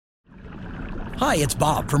Hi, it's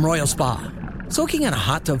Bob from Royal Spa. Soaking in a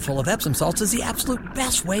hot tub full of Epsom salts is the absolute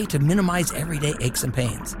best way to minimize everyday aches and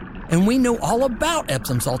pains. And we know all about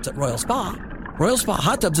Epsom salts at Royal Spa. Royal Spa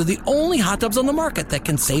hot tubs are the only hot tubs on the market that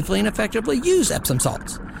can safely and effectively use Epsom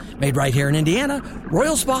salts. Made right here in Indiana,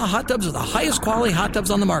 Royal Spa hot tubs are the highest quality hot tubs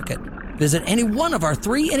on the market. Visit any one of our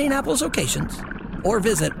 3 Indianapolis locations or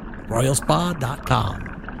visit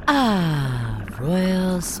royalspa.com. Ah,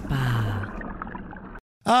 Royal Spa.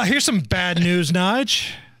 Here's some bad news,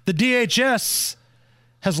 Nige. The DHS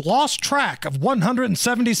has lost track of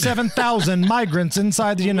 177,000 migrants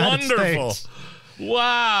inside the United States.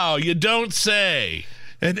 Wow, you don't say.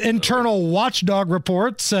 An internal watchdog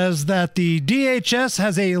report says that the DHS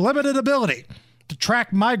has a limited ability to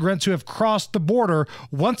track migrants who have crossed the border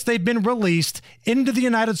once they've been released into the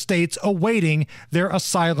United States awaiting their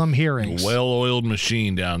asylum hearings. Well-oiled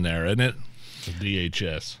machine down there, isn't it? The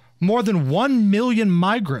DHS. More than 1 million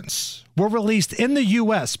migrants were released in the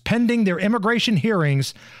U.S. pending their immigration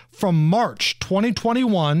hearings from March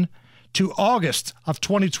 2021 to August of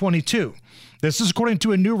 2022. This is according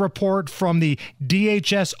to a new report from the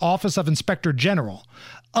DHS Office of Inspector General.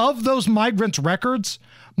 Of those migrants' records,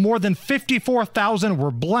 more than 54,000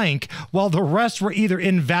 were blank, while the rest were either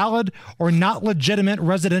invalid or not legitimate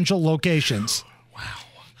residential locations. Wow.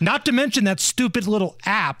 Not to mention that stupid little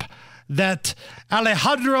app that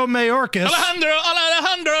Alejandro Mayorkas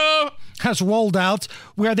has rolled out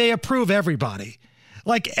where they approve everybody.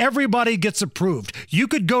 Like, everybody gets approved. You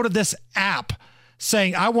could go to this app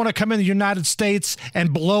saying, I want to come in the United States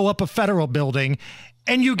and blow up a federal building,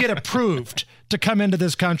 and you get approved to come into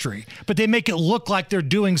this country. But they make it look like they're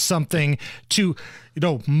doing something to,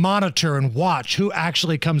 monitor and watch who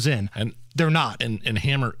actually comes in. And they're not. And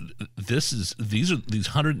Hammer, this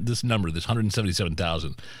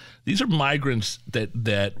 177,000. These are migrants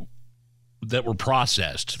that were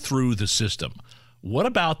processed through the system. What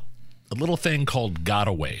about a little thing called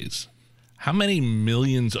gotaways? How many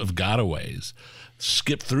millions of gotaways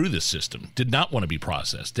skipped through this system, did not want to be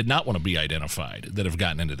processed, did not want to be identified, that have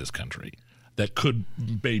gotten into this country, that could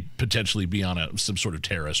potentially be on some sort of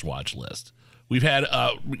terrorist watch list? We've had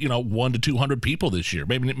 1 to 200 people this year,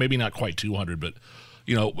 maybe not quite 200, but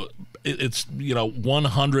it's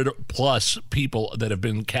 100 plus people that have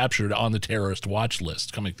been captured on the terrorist watch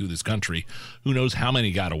list coming through this country. Who knows how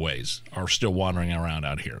many gotaways are still wandering around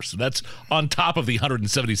out here? So that's on top of the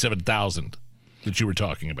 177,000 that you were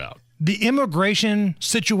talking about. The immigration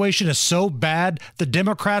situation is so bad, the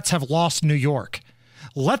Democrats have lost New York.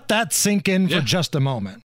 Let that sink in for just a moment.